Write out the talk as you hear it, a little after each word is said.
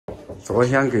昨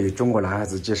天给中国男孩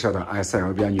子介绍的埃塞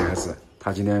俄比亚女孩子，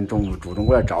她今天中午主动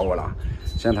过来找我了。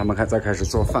现在他们在开始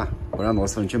做饭，我让罗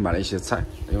斯文去买了一些菜，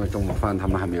因为中午饭他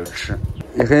们还没有吃。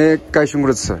你可以盖胸脯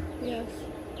的吃，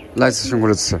来吃胸脯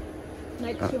的吃。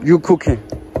You cooking?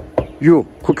 You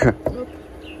cook?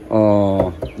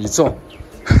 哦，你做。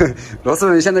罗斯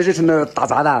文现在是成了打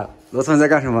杂的。罗斯文在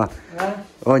干什么？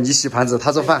哦，你洗盘子，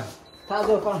他做饭。他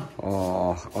做饭。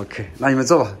哦 ，OK， 那你们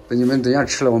做吧，等你们等一下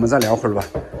吃了，我们再聊会儿吧。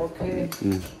OK。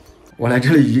我来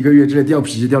这里1个月，这里掉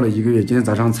皮掉了1个月。今天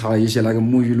早上擦了一些那个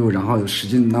沐浴露，然后使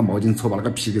劲拿毛巾搓，把那个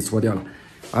皮给搓掉了。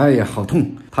哎呀，好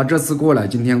痛！他这次过来，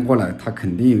今天过来，他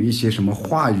肯定有一些什么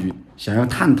话语想要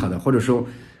探讨的，或者说，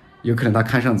有可能他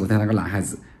看上昨天那个男孩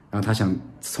子，然后他想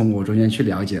从我中间去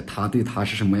了解他对他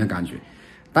是什么样感觉。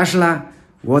但是呢，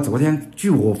我昨天据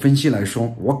我分析来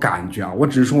说，我感觉啊，我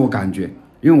只是说我感觉。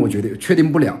因为我觉得确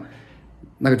定不了，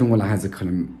那个中国男孩子可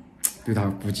能对他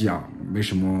估计啊没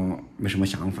什么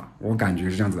想法，我感觉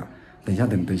是这样子的。等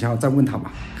一下再问他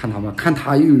吧，看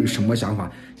他又有什么想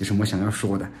法，有什么想要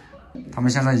说的。他们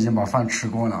现在已经把饭吃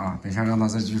过了啊，等一下让他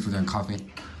再去煮点咖啡。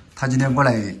他今天过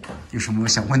来有什么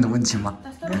想问的问题吗？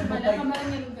他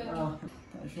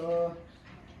说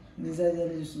你在这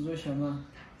里是做什么？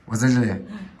我在这里，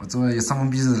我做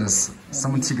some business,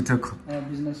 some TikTok。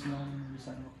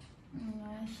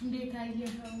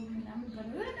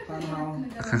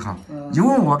很好，你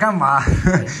问我干嘛？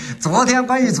昨天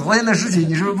关于昨天的事情，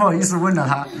你是不是不好意思问了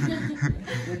他？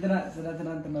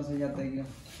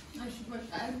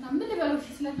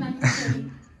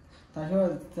他说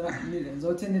你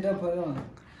昨天你的朋友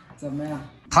怎么样？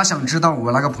他想知道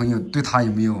我那个朋友对他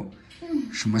有没有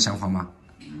什么想法吗？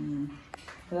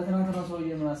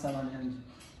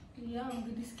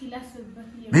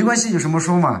没关系，有什么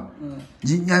说嘛。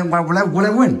我来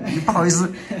问你，不好意思，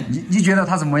你觉得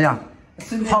他怎么样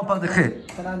？How about he？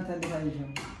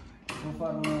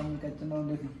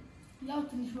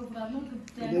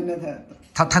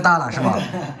 他太大了是吧？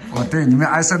哦，对，你们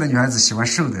埃塞的女孩子喜欢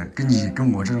瘦的，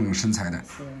跟我这种身材的，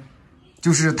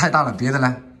就是太大了。别的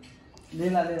呢？别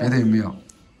的有没有？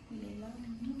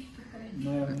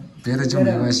别的就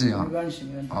没关系啊。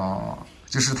哦，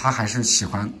就是他还是喜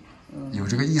欢。有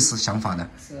这个意思想法的，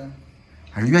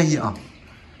还是愿意啊。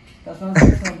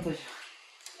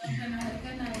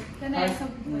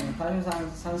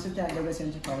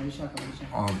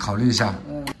哦，考虑一下。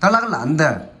但那个男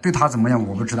的对他怎么样，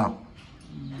我不知道。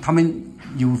他们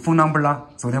有phone number啦？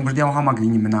昨天不是电话号码给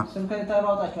你们呢？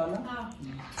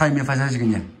他有没有发消息给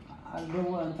你？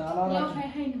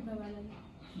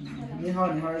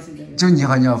就你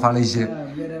好，你好发了一些。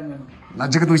那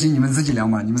这个东西你们自己聊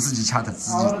嘛，你们自己chat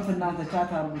自己。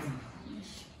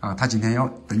啊，他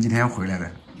等几天要回来的。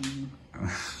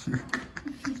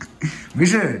没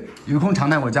事，有空常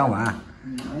来我家玩。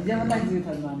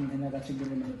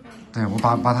对，我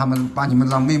把你们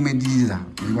当妹妹弟弟的，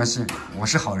没关系，我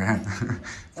是好人，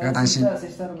不要担心。他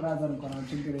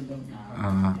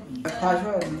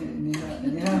说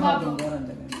你很好，中国人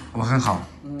这个。我很好，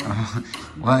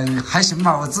我还行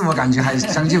吧，我自我感觉还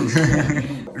将就。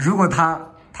如果他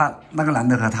那个男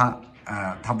的和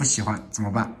他不喜欢怎么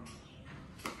办？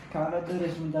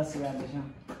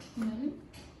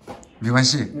没关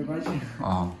系。没关系。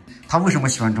哦，他为什么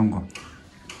喜欢中国？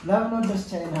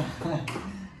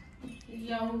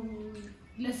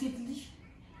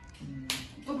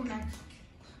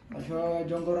我说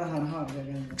中国人很好，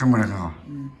中国人很好。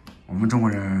我们中国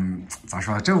人咋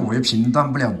说？这我也评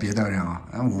断不了别的人啊。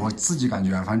我自己感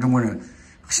觉啊，反正中国人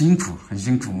辛苦，很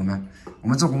辛苦。我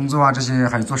们做工作啊，这些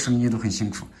还有做生意都很辛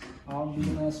苦。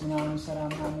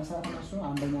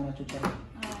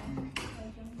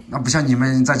那不像你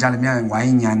们在家里面玩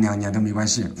1年2年都没关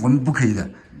系，我们不可以的，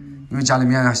因为家里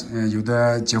面有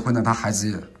的结婚了，他孩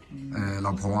子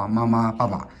老婆妈妈爸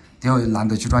爸都要懒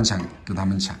得去赚钱给他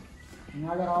们钱。你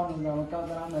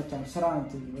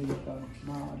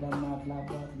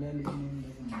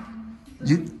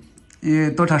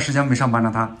多长时间没上班了？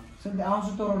他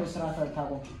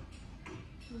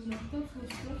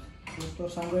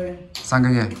3个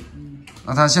月。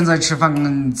那他现在吃饭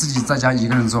自己在家一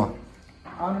个人做？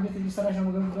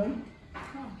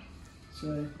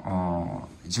哦，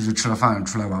就是吃了饭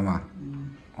出来玩玩。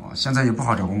哦，现在也不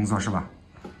好找工作是吧？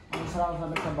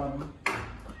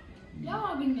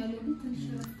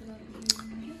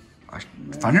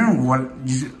反正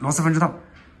罗斯芬知道，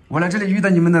我来这里遇到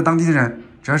你们的当地的人，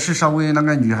只要是稍微那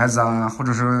个女孩子啊，或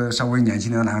者说稍微年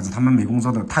轻的男孩子，他们没工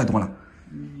作的太多了，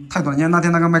太多了。你看那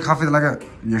天那个卖咖啡的那个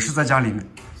也是在家里面，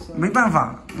没办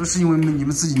法，那是因为你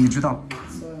们自己，你知道，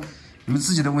你们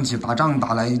自己的问题，打仗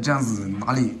打来这样子，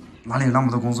哪里有那么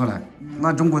多工作来？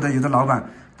那中国的有的老板，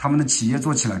他们的企业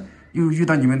做起来，又遇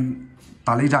到你们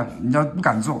打内战，人家不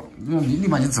敢做，立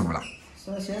马就走了。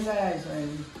所以现在是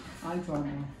安全吗？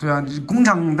对啊，工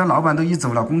厂的老板都一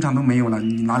走了，工厂都没有了，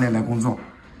你哪里来工作？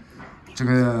这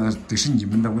个得是你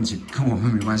们的问题，跟我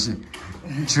们没关系。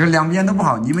其实两边都不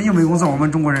好，你们又没工作，我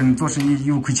们中国人做生意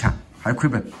又亏钱，还亏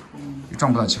本，又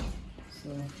赚不到钱。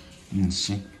是。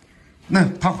行。那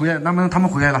他回来，他们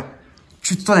回来了，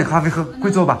去做点咖啡喝，会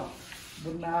做吧？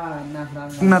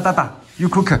不拿大大，you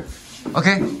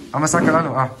cook。OK， 我们3个来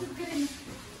了啊。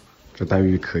这待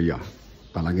遇可以啊，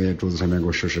把那个桌子上面给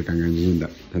我收拾干干净净的，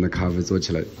让那咖啡做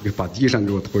起来，把地上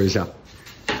给我拖一下，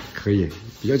可以，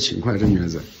比较勤快这女孩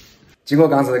子。经过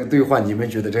刚才的对话，你们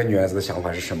觉得这个女孩子的想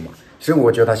法是什么？其实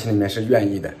我觉得她心里面是愿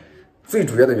意的。最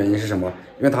主要的原因是什么？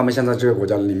因为他们现在这个国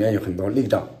家里面有很多内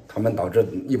战，他们导致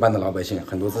一般的老百姓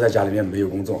很多都在家里面没有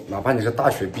工作，哪怕你是大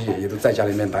学毕业，也都在家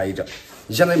里面待着。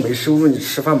你现在没收入，你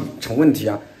吃饭成问题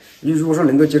啊！你如果说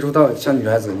能够接触到像女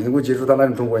孩子，你能够接触到那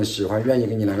种中国人喜欢、愿意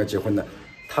跟你两个结婚的，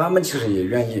他们其实也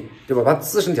愿意，对吧？他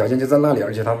自身条件就在那里，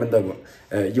而且他们的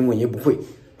英文也不会，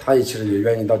他也其实也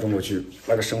愿意到中国去，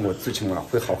那个生活最起码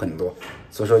会好很多。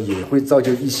所以说也会造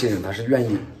就一些人，他是愿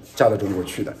意嫁到中国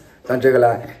去的。但这个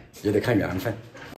呢，也得看缘分。